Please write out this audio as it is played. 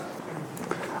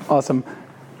Awesome.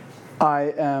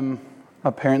 I am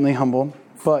apparently humble,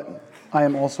 but I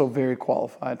am also very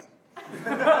qualified.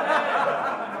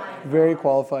 Very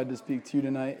qualified to speak to you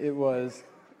tonight. It was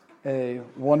a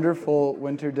wonderful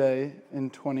winter day in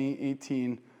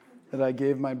 2018 that I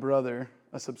gave my brother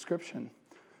a subscription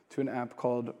to an app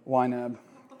called YNAB.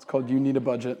 It's called You Need a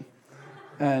Budget.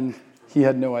 And he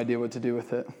had no idea what to do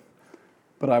with it,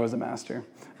 but I was a master.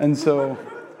 And so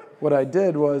what I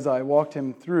did was I walked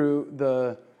him through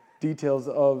the details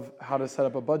of how to set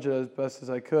up a budget as best as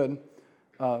I could,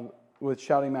 with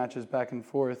shouting matches back and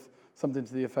forth, something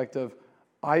to the effect of,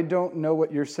 I don't know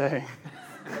what you're saying.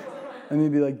 And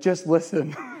he'd be like, just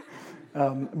listen.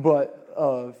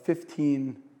 But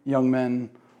 15 young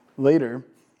men later,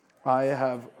 I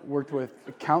have worked with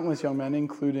countless young men,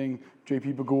 including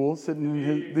JP Bagul, sitting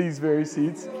in these very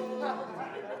seats,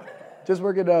 just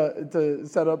working to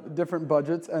set up different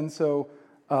budgets. And so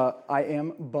I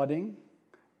am budding,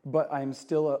 but I'm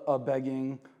still a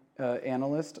begging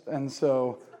analyst. And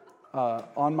so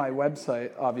on my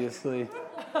website, obviously,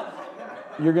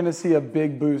 you're going to see a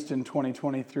big boost in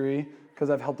 2023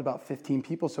 because I've helped about 15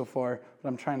 people so far, but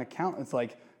I'm trying to count. It's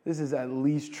like, this is at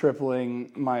least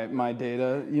tripling my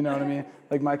data, you know what I mean?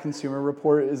 Like my consumer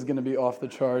report is going to be off the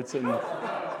charts and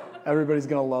everybody's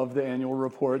going to love the annual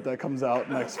report that comes out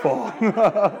next fall.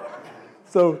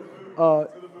 So,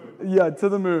 yeah, to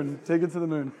the moon. Take it to the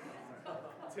moon.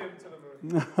 Tim to the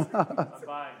moon.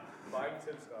 Buying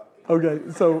Tim stock. Okay,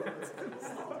 so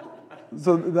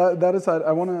that aside,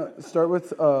 I want to start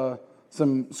with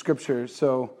some scripture.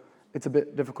 So it's a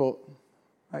bit difficult.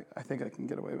 I think I can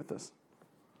get away with this.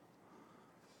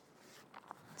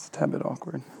 It's a tad bit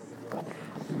awkward.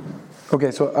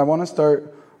 Okay, so I want to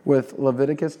start with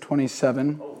Leviticus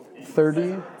 27,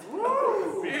 30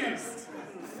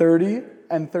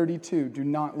 and 32. Do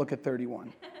not look at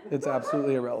 31. It's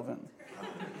absolutely irrelevant.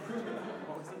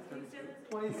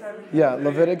 Yeah,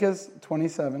 Leviticus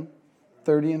 27,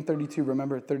 30 and 32.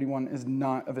 Remember, 31 is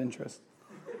not of interest.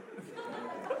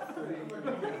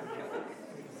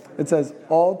 It says,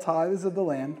 all tithes of the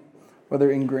land,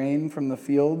 whether in grain from the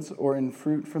fields or in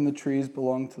fruit from the trees,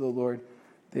 belong to the Lord.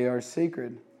 They are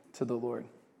sacred to the Lord.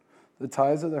 The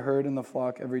tithes of the herd and the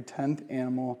flock, every 10th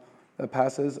animal that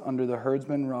passes under the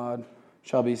herdsman rod,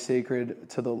 shall be sacred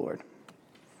to the Lord.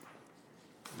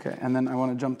 Okay, and then I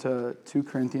want to jump to 2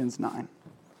 Corinthians 9.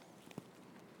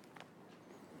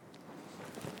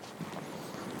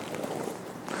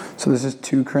 So this is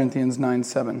 2 Corinthians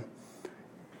 9:7.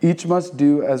 Each must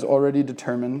do as already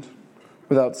determined,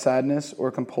 without sadness or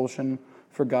compulsion,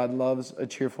 for God loves a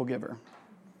cheerful giver.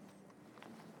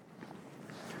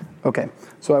 Okay,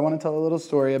 so I want to tell a little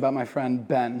story about my friend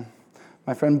Ben.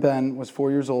 My friend Ben was 4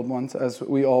 years old once, as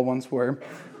we all once were,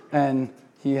 and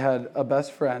he had a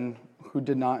best friend who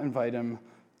did not invite him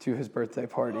to his birthday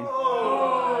party.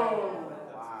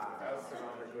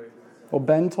 Well,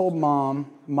 Ben told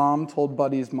mom, mom told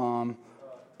Buddy's mom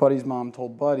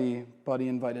told Buddy, Buddy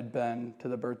invited Ben to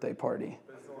the birthday party.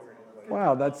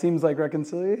 Wow, that seems like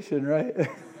reconciliation, right?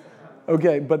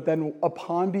 Okay, but then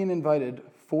upon being invited,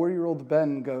 4-year-old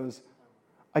Ben goes,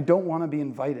 I don't want to be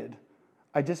invited.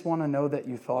 I just want to know that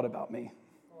you thought about me.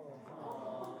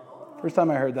 First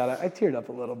time I heard that, I teared up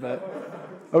a little bit.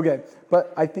 Okay,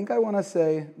 but I think I want to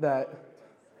say that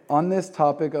on this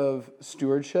topic of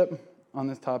stewardship, on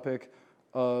this topic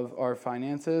of our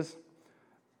finances,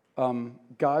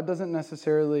 God doesn't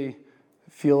necessarily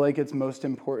feel like it's most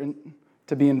important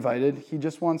to be invited. He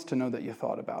just wants to know that you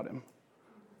thought about him.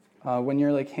 When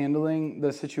you're like handling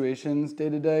the situations day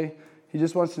to day, he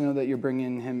just wants to know that you're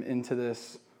bringing him into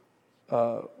this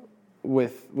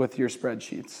with your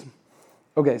spreadsheets.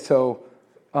 Okay, so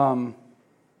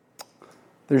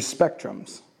there's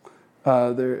spectrums.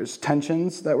 There's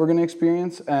tensions that we're going to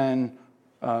experience, and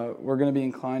we're going to be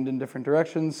inclined in different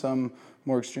directions, some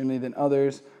more extremely than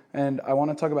others. And I want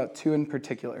to talk about 2 in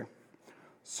particular.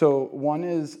 So one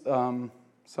is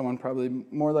someone probably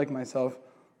more like myself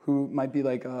who might be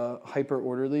like a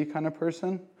hyper-orderly kind of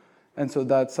person. And so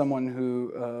that's someone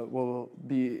who will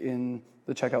be in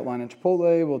the checkout line at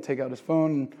Chipotle, will take out his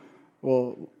phone, and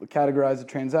will categorize the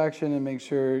transaction and make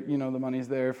sure, the money's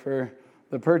there for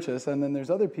the purchase. And then there's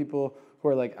other people who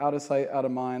are like out of sight, out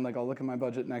of mind, like I'll look at my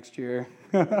budget next year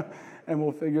and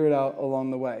we'll figure it out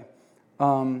along the way.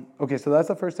 Okay, so that's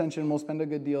the first tension. We'll spend a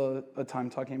good deal of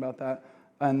time talking about that.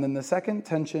 And then the second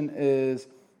tension is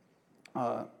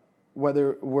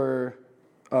whether we're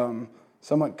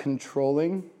somewhat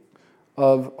controlling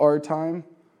of our time,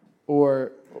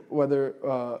 or whether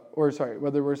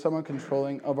we're somewhat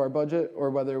controlling of our budget, or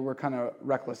whether we're kind of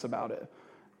reckless about it.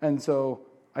 And so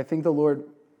I think the Lord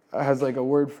has like a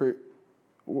word for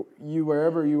you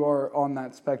wherever you are on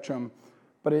that spectrum.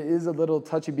 But it is a little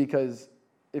touchy because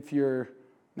if you're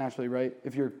naturally, right,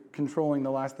 if you're controlling,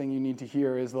 the last thing you need to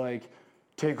hear is like,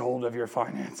 take hold of your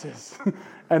finances.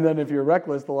 And then if you're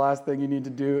reckless, the last thing you need to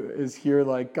do is hear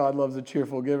like, God loves a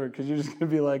cheerful giver, because you're just going to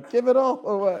be like, give it all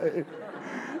away.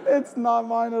 It's not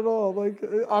mine at all. Like,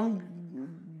 I'm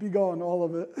be gone, all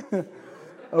of it.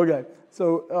 Okay,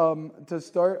 so to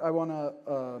start, I want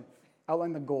to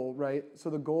outline the goal, right? So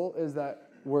the goal is that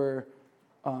we're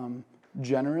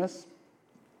generous.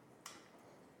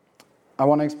 I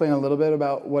want to explain a little bit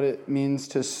about what it means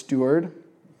to steward.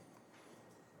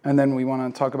 And then we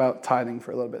want to talk about tithing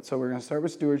for a little bit. So we're going to start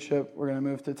with stewardship, we're going to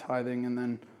move to tithing, and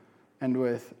then end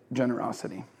with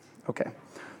generosity. Okay,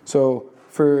 so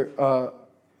for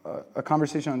a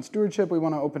conversation on stewardship, we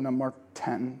want to open to Mark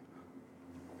 10.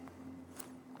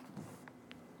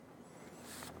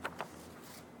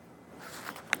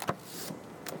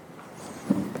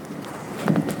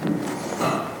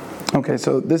 Okay,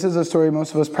 so this is a story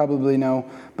most of us probably know,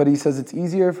 but he says it's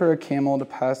easier for a camel to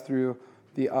pass through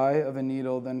the eye of a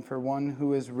needle than for one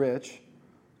who is rich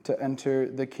to enter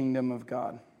the kingdom of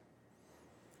God.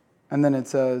 And then it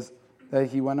says that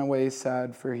he went away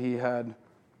sad, for he had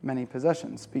many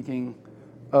possessions, speaking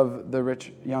of the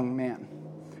rich young man.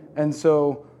 And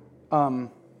so, so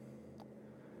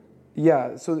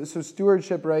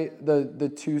stewardship, right,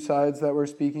 the two sides that we're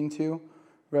speaking to,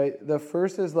 right, the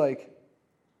first is like,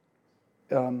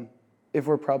 if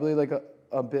we're probably like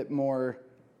a bit more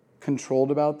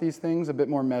controlled about these things, a bit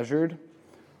more measured,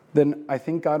 then I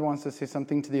think God wants to say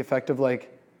something to the effect of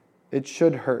like, it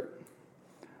should hurt.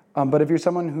 But if you're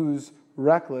someone who's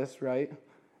reckless, right,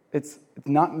 it's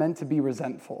not meant to be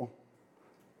resentful.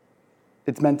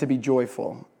 It's meant to be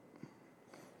joyful.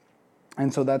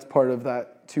 And so that's part of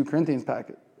that 2 Corinthians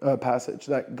passage,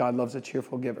 that God loves a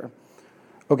cheerful giver.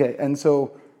 Okay, and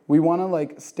so we want to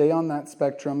like stay on that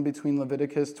spectrum between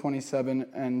Leviticus 27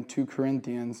 and 2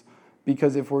 Corinthians,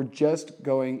 because if we're just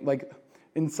going, like,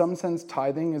 in some sense,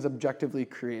 tithing is objectively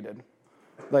created.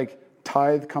 Like,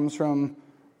 tithe comes from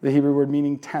the Hebrew word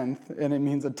meaning tenth, and it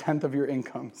means a tenth of your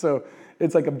income. So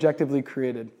it's like objectively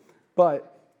created.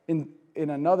 But in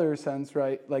another sense,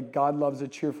 right, like God loves a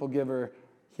cheerful giver.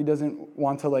 He doesn't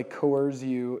want to like coerce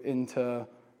you into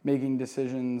making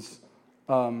decisions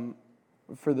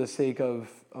for the sake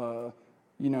of,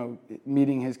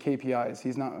 meeting his KPIs.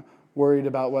 He's not worried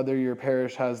about whether your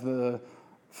parish has the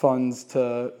funds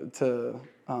to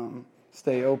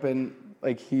stay open.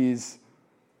 Like he's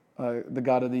the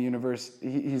God of the universe.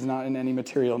 He's not in any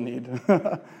material need.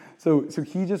 So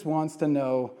he just wants to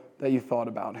know that you thought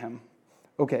about him.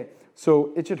 Okay,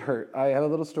 so it should hurt. I have a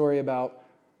little story about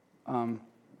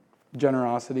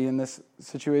generosity in this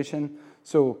situation.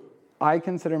 So I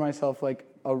consider myself like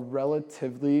a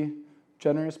relatively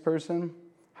generous person.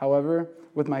 However,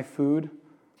 with my food,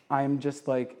 I'm just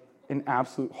like an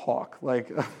absolute hawk.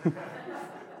 Like,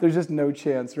 there's just no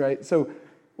chance, right? So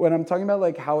when I'm talking about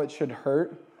like how it should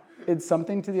hurt, it's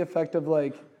something to the effect of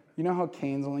like, you know how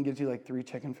Cane's only gives you like 3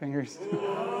 chicken fingers?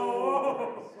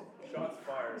 Shots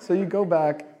fired. So you go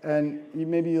back and you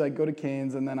maybe like go to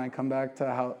Cane's, and then I come back to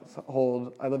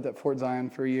household. I lived at Fort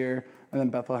Zion for a year and then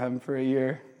Bethlehem for a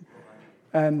year.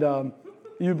 And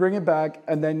you bring it back,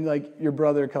 and then like your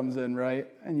brother comes in, right?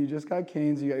 And you just got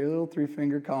Cane's, you got your little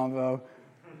 3-finger combo,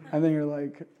 and then you're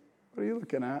like, what are you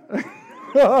looking at?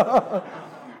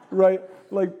 Right?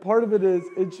 Like part of it is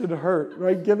it should hurt,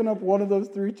 right? Giving up one of those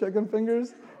 3 chicken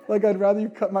fingers, like I'd rather you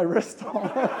cut my wrist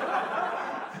off.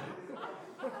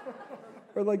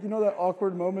 Or like, that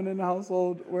awkward moment in the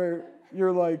household where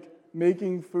you're like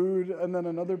making food and then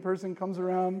another person comes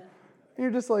around and you're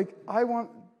just like, I want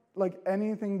like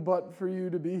anything but for you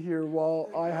to be here while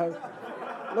I have,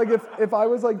 like if I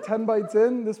was like 10 bites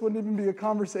in, this wouldn't even be a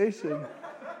conversation.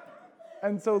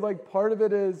 And so like part of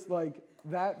it is like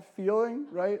that feeling,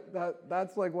 right?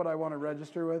 That's like what I want to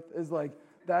register with, is like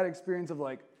that experience of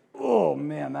like, oh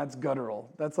man, that's guttural.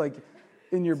 That's like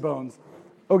in your bones.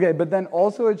 Okay, but then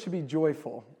also it should be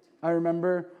joyful. I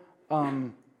remember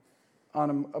on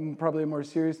probably a more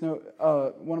serious note,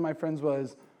 one of my friends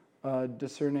was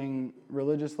discerning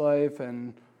religious life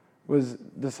and was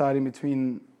deciding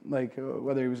between like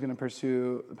whether he was going to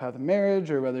pursue the path of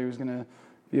marriage or whether he was going to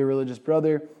be a religious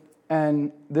brother.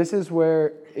 And this is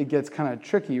where it gets kind of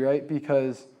tricky, right?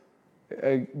 Because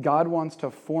God wants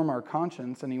to form our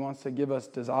conscience and he wants to give us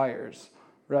desires,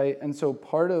 right? And so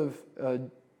part of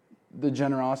the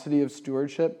generosity of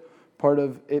stewardship, part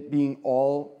of it being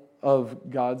all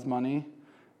of God's money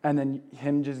and then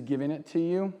him just giving it to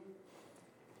you,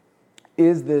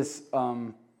 is this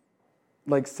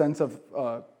like sense of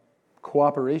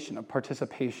cooperation, of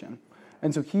participation.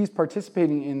 And so he's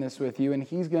participating in this with you, and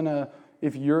he's going to,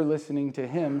 if you're listening to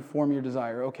him, form your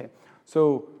desire. Okay,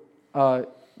 so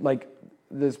like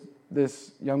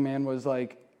this young man was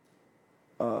like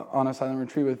on a silent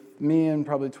retreat with me and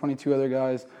probably 22 other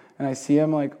guys, and I see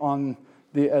him like on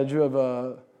the edge of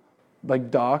a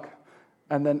like dock,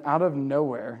 and then out of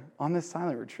nowhere on this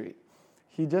silent retreat,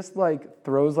 he just like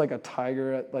throws like a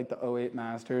tiger at like the '08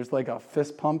 Masters, like a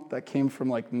fist pump that came from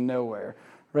like nowhere,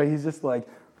 right? He's just like,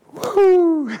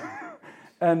 whoo!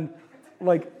 And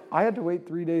like I had to wait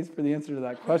 3 days for the answer to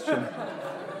that question.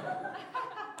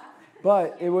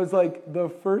 But it was like the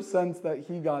first sense that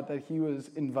he got that he was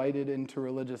invited into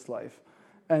religious life.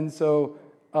 And so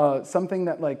something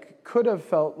that like could have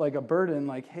felt like a burden,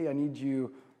 like, hey, I need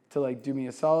you to like do me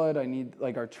a solid. I need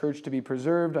like our church to be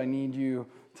preserved. I need you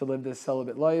to live this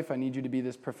celibate life. I need you to be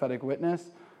this prophetic witness,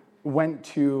 went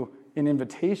to an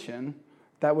invitation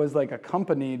that was like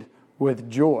accompanied with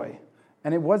joy.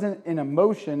 And it wasn't an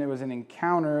emotion, it was an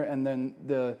encounter, and then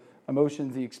the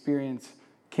emotions, the experience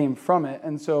came from it.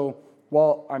 And so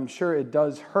while I'm sure it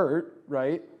does hurt,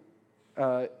 right,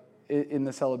 in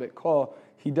the celibate call,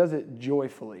 he does it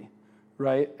joyfully,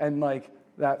 right? And like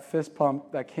that fist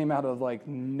pump that came out of like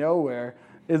nowhere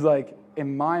is like,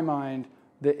 in my mind,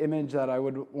 the image that I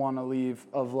would want to leave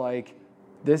of like,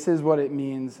 this is what it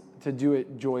means to do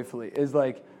it joyfully. Is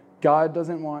like, God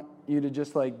doesn't want you to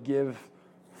just like give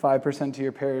 5% to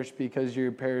your parish because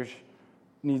your parish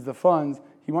needs the funds.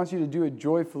 He wants you to do it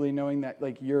joyfully, knowing that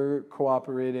like you're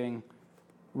cooperating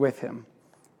with him.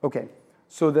 Okay,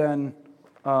 so then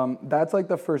that's like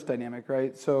the first dynamic,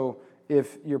 right? So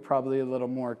if you're probably a little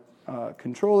more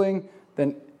controlling,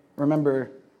 then remember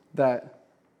that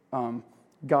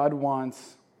God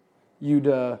wants you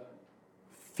to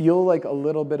feel like a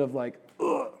little bit of like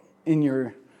in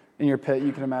your pit.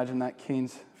 You can imagine that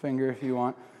Cain's finger if you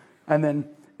want. And then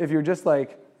if you're just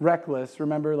like reckless,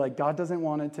 remember like God doesn't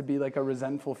want it to be like a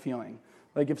resentful feeling.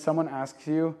 Like if someone asks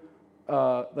you,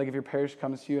 like if your parish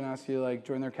comes to you and asks you like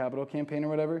join their capital campaign or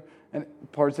whatever, and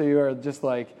parts of you are just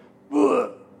like,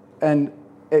 ugh, and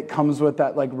it comes with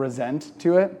that like resent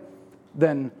to it,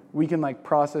 then we can like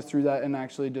process through that and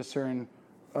actually discern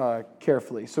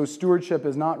carefully. So stewardship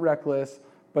is not reckless,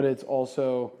 but it's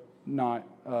also not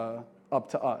up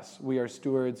to us. We are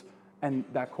stewards, and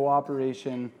that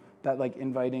cooperation, that like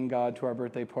inviting God to our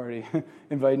birthday party,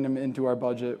 inviting him into our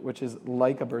budget, which is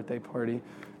like a birthday party,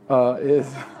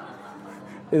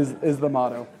 is the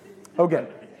motto. Okay.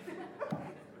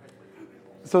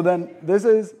 So then this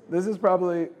is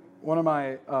probably one of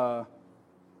my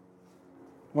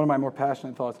more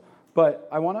passionate thoughts, but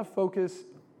I want to focus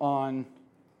on.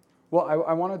 Well,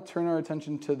 I want to turn our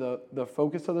attention to the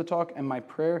focus of the talk, and my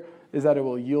prayer is that it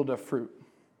will yield a fruit.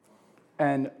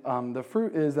 And the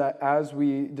fruit is that as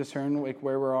we discern like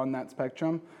where we're on that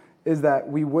spectrum, is that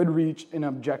we would reach an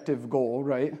objective goal,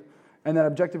 right? And that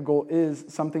objective goal is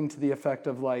something to the effect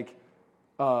of like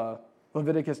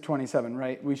Leviticus 27,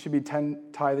 right? We should be tithing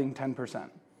 10%.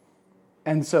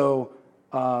 And so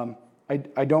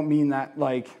I don't mean that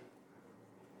like,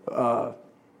 how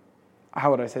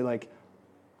would I say, like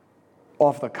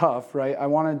off the cuff, right? I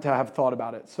wanted to have thought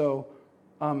about it. So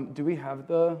do we have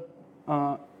the...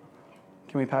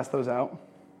 Can we pass those out?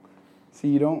 See,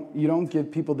 you don't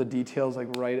give people the details like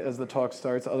right as the talk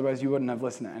starts. Otherwise, you wouldn't have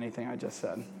listened to anything I just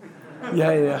said.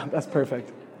 Yeah, that's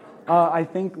perfect. I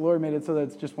think Lori made it so that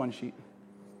it's just one sheet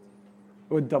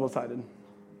with double-sided.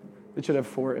 It should have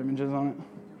 4 images on it.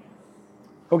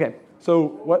 Okay, so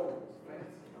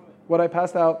what I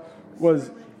passed out was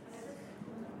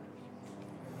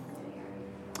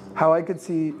how I could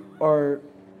see our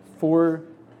 4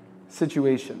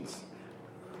 situations.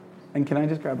 And can I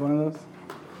just grab one of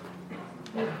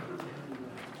those?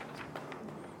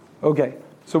 Okay,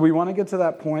 so we want to get to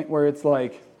that point where it's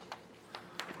like,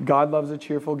 God loves a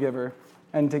cheerful giver.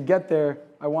 And to get there,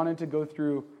 I wanted to go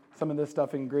through some of this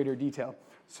stuff in greater detail.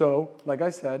 So, like I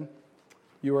said,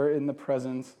 you are in the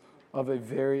presence of a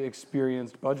very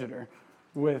experienced budgeter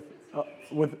with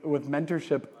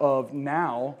mentorship of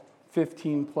now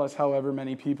 15 plus however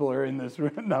many people are in this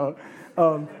room. No.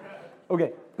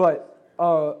 Okay, but...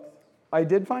 I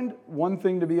did find one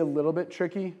thing to be a little bit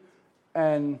tricky,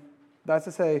 and that's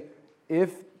to say,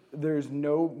 if there's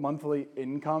no monthly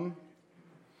income,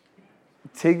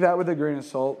 take that with a grain of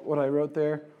salt, what I wrote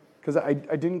there, because I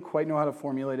didn't quite know how to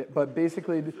formulate it. But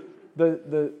basically,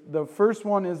 the first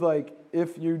one is like,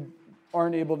 if you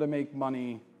aren't able to make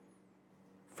money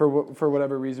for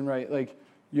whatever reason, right? Like,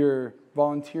 you're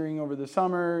volunteering over the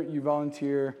summer, you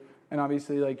volunteer, and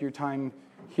obviously, like, your time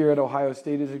here at Ohio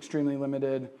State is extremely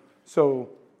limited. So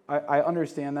I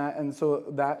understand that. And so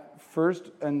that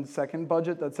first and second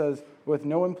budget that says with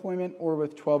no employment or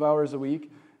with 12 hours a week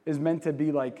is meant to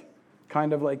be like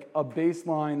kind of like a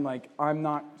baseline, like I'm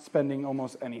not spending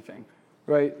almost anything,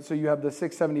 right? So you have the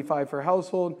 675 for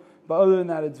household, but other than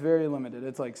that, it's very limited.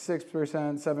 It's like 6%,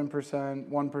 7%, 1%,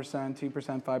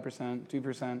 2%, 5%,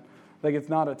 2%. Like it's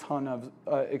not a ton of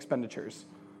expenditures,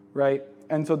 right?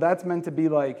 And so that's meant to be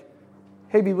like,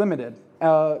 hey, be limited.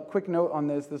 Quick note on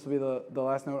this. This will be the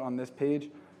last note on this page.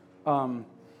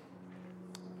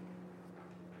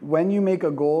 When you make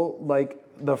a goal like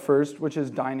the first, which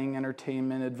is dining,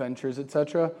 entertainment, adventures,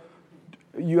 etc.,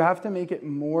 you have to make it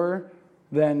more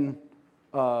than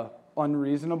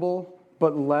unreasonable,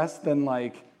 but less than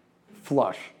like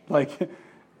flush. Like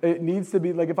it needs to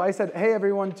be like if I said, hey,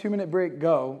 everyone, 2-minute break,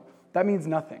 go, that means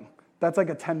nothing. That's like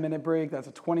a 10-minute break. That's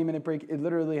a 20-minute break. It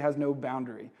literally has no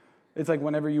boundary. It's like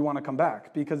whenever you want to come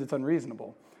back because it's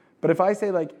unreasonable. But if I say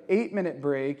like 8-minute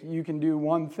break, you can do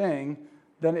one thing,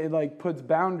 then it like puts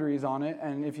boundaries on it.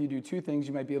 And if you do 2 things,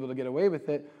 you might be able to get away with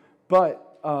it.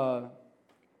 But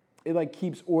it like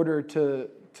keeps order to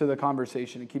the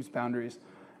conversation. It keeps boundaries.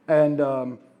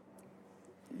 And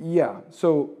yeah,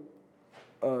 so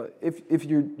if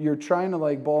you're trying to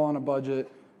like ball on a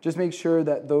budget, just make sure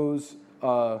that those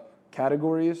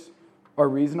categories are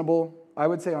reasonable. I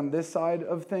would say on this side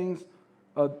of things,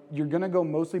 you're going to go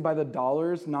mostly by the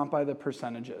dollars, not by the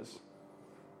percentages,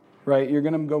 right? You're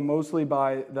going to go mostly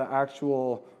by the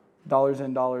actual dollars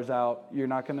in, dollars out. You're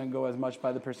not going to go as much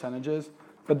by the percentages.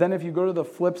 But then if you go to the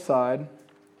flip side,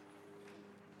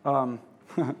 I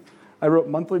wrote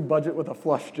monthly budget with a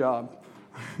flush job.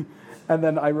 And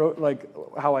then I wrote like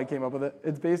how I came up with it.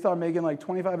 It's based on making like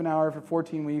 $25 an hour for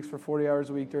 14 weeks for 40 hours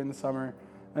a week during the summer,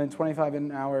 and $25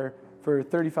 an hour for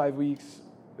 35 weeks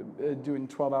doing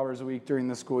 12 hours a week during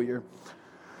the school year.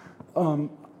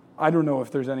 I don't know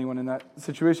if there's anyone in that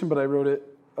situation, but I wrote it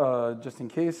just in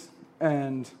case.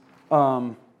 And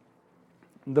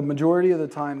the majority of the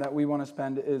time that we want to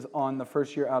spend is on the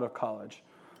first year out of college.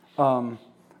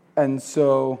 And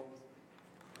so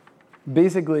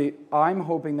basically, I'm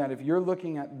hoping that if you're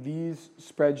looking at these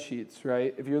spreadsheets,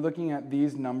 right, if you're looking at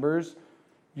these numbers,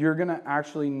 you're going to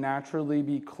actually naturally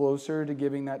be closer to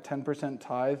giving that 10%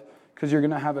 tithe because you're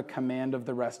going to have a command of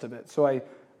the rest of it. So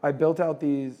I built out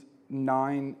these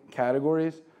 9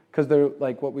 categories because they're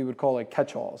like what we would call like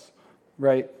catch-alls,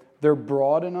 right? They're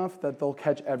broad enough that they'll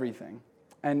catch everything.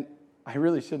 And I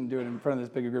really shouldn't do it in front of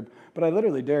this bigger group, but I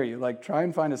literally dare you, like try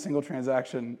and find a single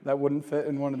transaction that wouldn't fit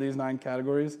in one of these 9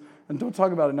 categories. And don't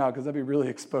talk about it now because that'd be really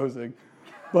exposing.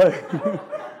 But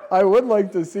I would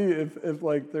like to see if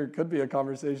like there could be a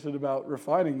conversation about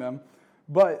refining them,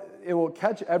 but it will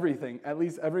catch everything, at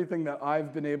least everything that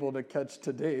I've been able to catch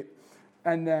to date.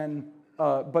 And then,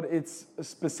 but it's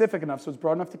specific enough, so it's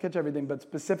broad enough to catch everything, but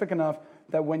specific enough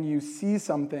that when you see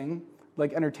something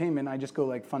like entertainment, I just go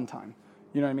like fun time.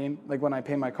 You know what I mean? Like when I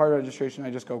pay my car registration,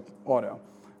 I just go auto.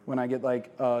 When I get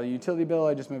like a utility bill,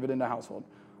 I just move it into household.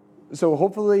 So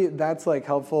hopefully that's like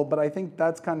helpful, but I think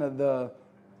that's kind of the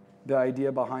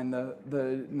idea behind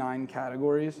the 9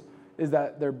 categories is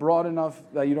that they're broad enough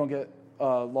that you don't get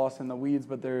lost in the weeds,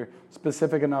 but they're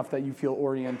specific enough that you feel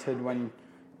oriented when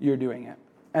you're doing it.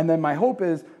 And then my hope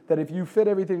is that if you fit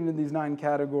everything into these 9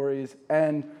 categories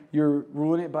and you're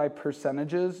ruling it by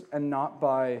percentages and not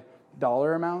by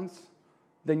dollar amounts,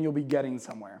 then you'll be getting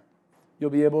somewhere.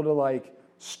 You'll be able to like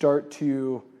start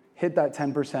to hit that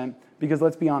 10%, because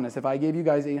let's be honest, if I gave you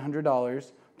guys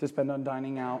 $800 to spend on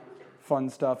dining out,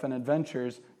 fun stuff, and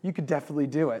adventures, you could definitely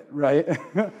do it, right?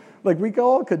 Like we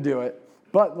all could do it,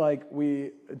 but like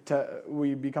we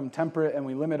become temperate and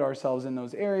we limit ourselves in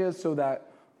those areas so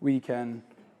that we can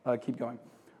keep going,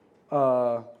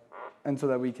 and so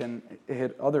that we can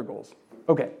hit other goals.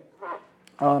 Okay,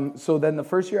 so then the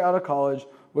first year out of college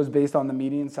was based on the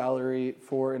median salary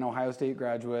for an Ohio State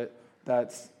graduate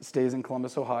that stays in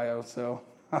Columbus, Ohio. So,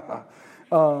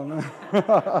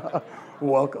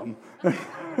 welcome.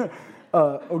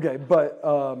 Okay,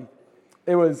 but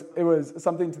it was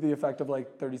something to the effect of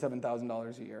like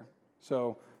 $37,000 a year.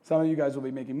 So some of you guys will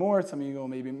be making more, some of you will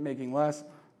maybe making less.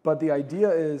 But the idea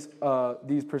is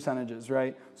these percentages,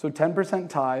 right? So 10%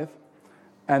 tithe,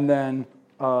 and then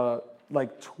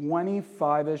like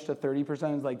 25-ish to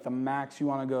 30% is like the max you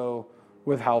want to go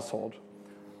with household.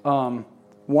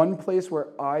 One place where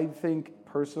I think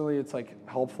personally it's like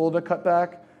helpful to cut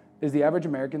back is the average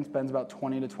American spends about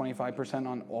 20 to 25%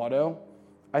 on auto.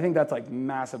 I think that's like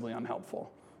massively unhelpful.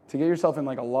 To get yourself in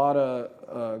like a lot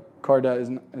of car debt is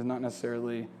not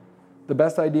necessarily the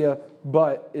best idea,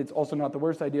 but it's also not the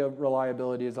worst idea.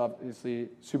 Reliability is obviously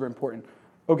super important.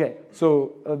 Okay,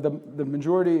 so the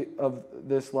majority of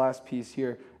this last piece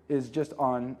here is just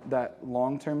on that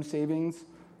long-term savings.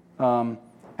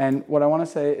 And what I want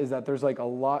to say is that there's like a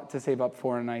lot to save up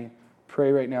for, and I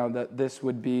pray right now that this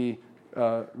would be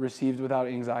received without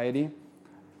anxiety.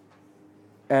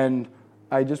 And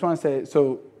I just want to say,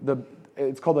 so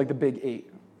it's called like the Big 8.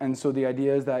 And so the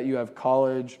idea is that you have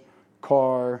college,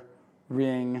 car,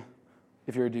 ring,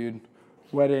 if you're a dude,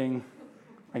 wedding,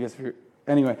 I guess if you're,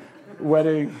 anyway,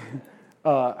 wedding,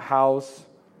 house,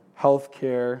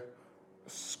 healthcare,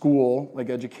 school, like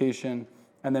education,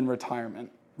 and then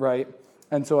retirement, right?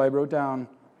 And so I wrote down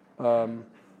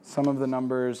some of the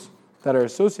numbers that are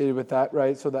associated with that,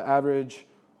 right? So the average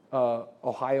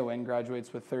Ohioan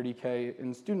graduates with $30K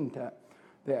in student debt.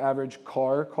 The average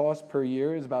car cost per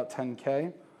year is about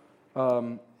 $10K.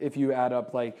 If you add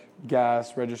up like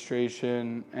gas,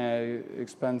 registration,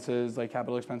 expenses, like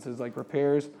capital expenses, like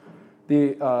repairs,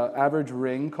 the average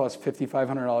ring costs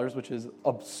 $5,500, which is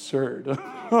absurd,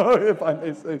 if I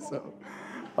may say so.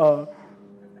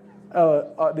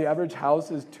 The average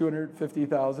house is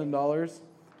 $250,000.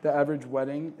 The average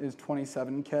wedding is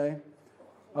 $27K.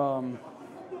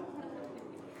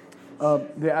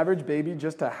 The average baby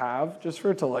just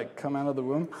for it to like come out of the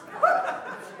womb,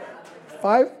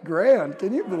 $5,000.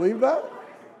 Can you believe that?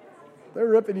 They're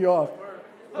ripping you off.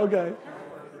 Okay.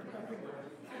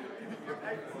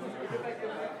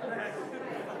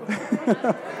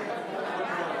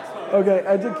 Okay,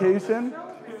 education.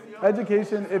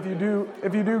 If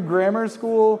you do grammar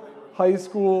school, high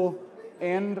school,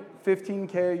 and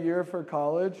 $15K a year for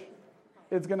college,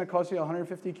 it's going to cost you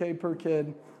 $150K per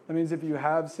kid. That means if you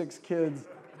have 6 kids,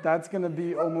 that's going to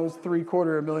be almost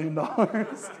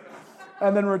 $750,000.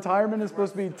 And then retirement is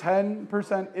supposed to be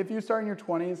 10%. If you start in your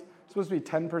 20s, it's supposed to be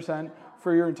 10%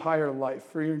 for your entire life,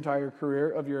 for your entire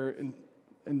career of your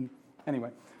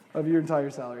of your entire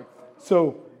salary.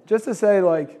 So just to say,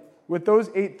 like, with those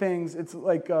 8 things, it's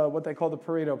like what they call the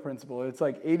Pareto principle. It's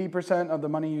like 80% of the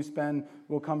money you spend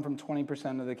will come from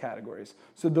 20% of the categories.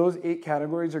 So those 8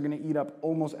 categories are going to eat up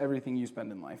almost everything you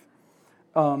spend in life.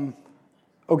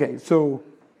 Okay, so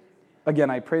again,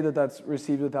 I pray that that's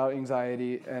received without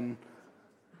anxiety, and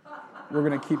we're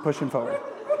going to keep pushing forward.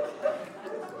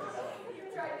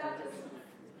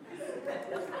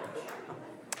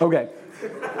 Okay.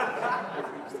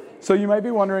 So you might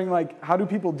be wondering, like, how do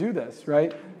people do this,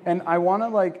 right? And I want to,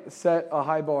 like, set a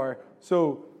high bar.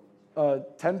 So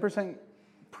 10%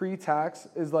 pre-tax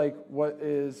is, like, what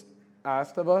is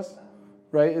asked of us,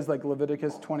 right, is, like,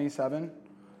 Leviticus 27.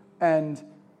 And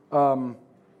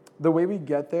the way we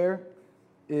get there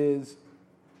is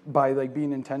by, like,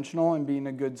 being intentional and being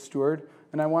a good steward.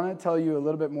 And I want to tell you a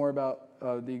little bit more about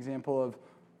the example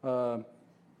of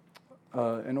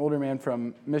an older man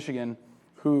from Michigan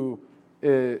who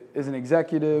is an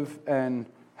executive and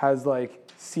has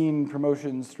like seen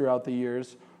promotions throughout the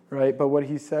years, right? But what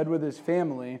he said with his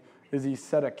family is he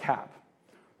set a cap.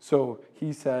 So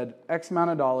he said, X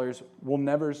amount of dollars, we'll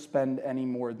never spend any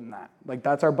more than that. Like,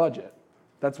 that's our budget.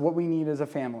 That's what we need as a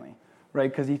family,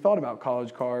 right? Because he thought about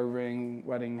college, car, ring,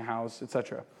 wedding, house,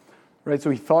 etc. Right?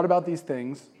 So he thought about these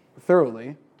things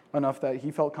thoroughly enough that he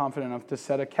felt confident enough to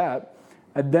set a cap,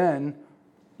 and then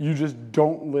you just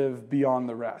don't live beyond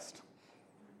the rest.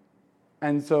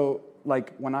 And so,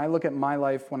 like, when I look at my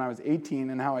life when I was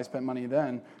 18 and how I spent money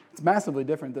then, it's massively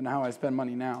different than how I spend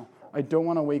money now. I don't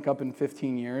want to wake up in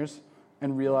 15 years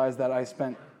and realize that I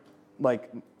spent,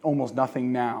 like, almost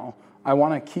nothing now. I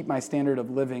want to keep my standard of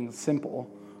living simple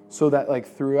so that, like,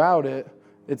 throughout it,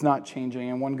 it's not changing.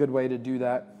 And one good way to do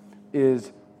that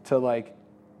is to, like,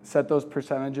 set those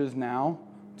percentages now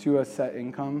to a set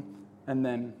income and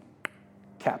then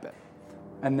cap it.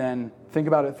 And then think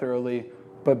about it thoroughly,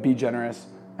 but be generous.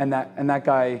 And that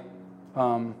guy,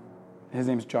 his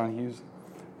name's John Hughes,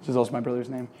 which is also my brother's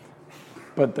name,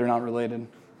 but they're not related.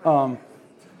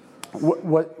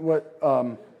 What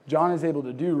John is able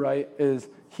to do, right, is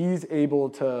he's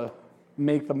able to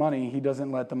make the money. He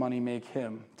doesn't let the money make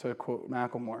him, to quote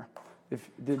Macklemore.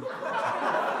 Does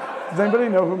anybody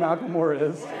know who Macklemore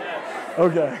is?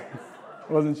 Okay,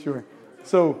 wasn't sure.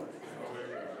 So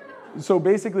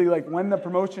basically, like, when the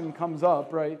promotion comes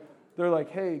up, right, they're like,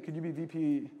 hey, could you be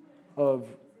VP of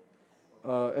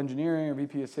engineering or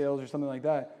VP of sales or something like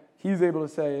that? He's able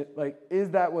to say, like,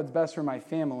 is that what's best for my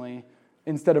family,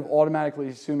 instead of automatically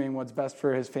assuming what's best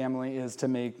for his family is to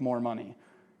make more money,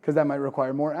 because that might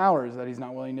require more hours that he's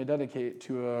not willing to dedicate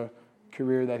to a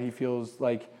career that he feels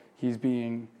like he's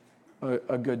being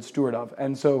a good steward of.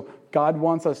 And so God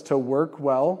wants us to work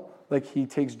well. Like, he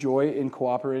takes joy in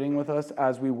cooperating with us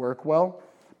as we work well,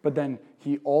 but then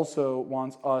he also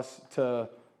wants us to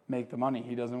make the money.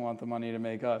 He doesn't want the money to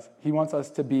make us. He wants us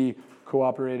to be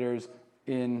cooperators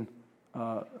in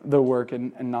the work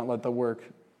and not let the work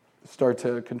start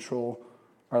to control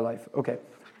our life. Okay,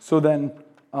 so then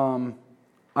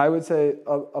I would say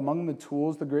among the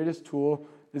tools, the greatest tool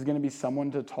is going to be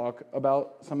someone to talk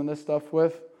about some of this stuff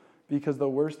with, because the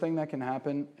worst thing that can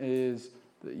happen is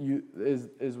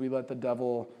we let the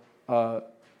devil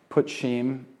put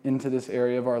shame into this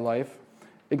area of our life.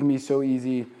 It can be so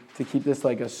easy to keep this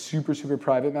like a super, super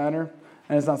private matter,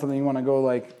 and it's not something you want to go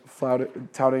like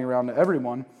touting around to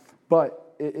everyone,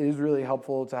 but it is really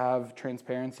helpful to have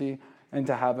transparency and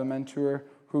to have a mentor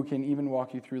who can even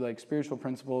walk you through like spiritual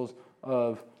principles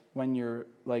of when you're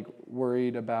like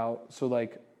worried about. So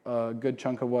like a good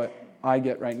chunk of what I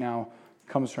get right now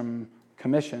comes from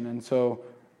commission, and so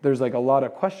there's like a lot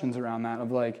of questions around that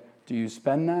of like, do you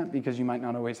spend that because you might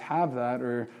not always have that,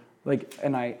 or like,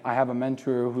 and I have a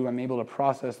mentor who I'm able to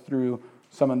process through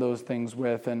some of those things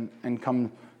with and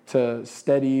come to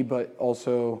steady but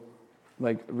also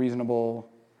like reasonable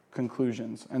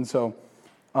conclusions. And so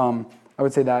I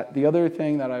would say that. The other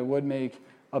thing that I would make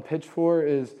a pitch for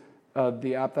is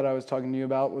the app that I was talking to you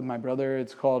about with my brother.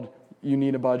 It's called You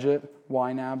Need a Budget,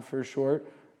 YNAB for short,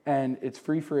 and it's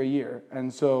free for a year.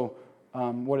 And so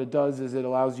what it does is it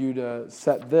allows you to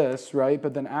set this, right?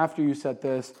 But then after you set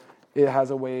this, it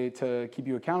has a way to keep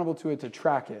you accountable to it, to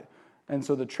track it. And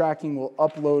so the tracking will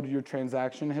upload your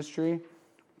transaction history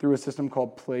through a system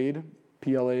called Plaid,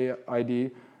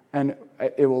 P-L-A-I-D, and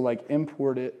it will like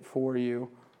import it for you,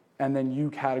 and then you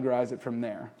categorize it from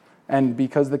there. And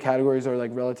because the categories are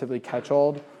like relatively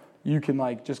catch-all, you can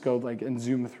like just go like and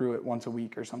zoom through it once a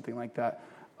week or something like that.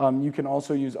 You can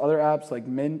also use other apps like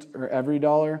Mint or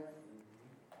EveryDollar.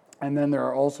 And then there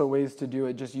are also ways to do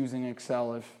it just using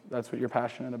Excel if that's what you're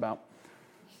passionate about.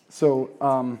 So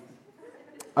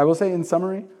I will say in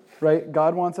summary, right,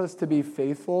 God wants us to be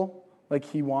faithful. Like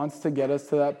he wants to get us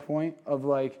to that point of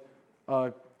like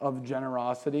of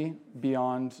generosity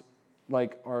beyond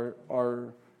like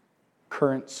our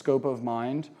current scope of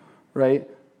mind, right?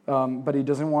 But he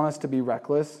doesn't want us to be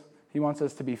reckless. He wants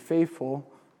us to be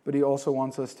faithful, but he also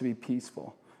wants us to be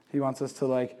peaceful. He wants us to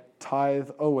like tithe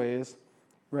always,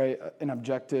 right, an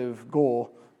objective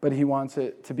goal, but he wants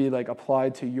it to be like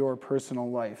applied to your personal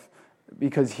life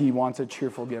because he wants a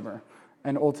cheerful giver.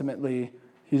 And ultimately,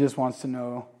 he just wants to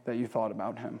know that you thought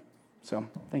about him. So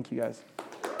thank you guys.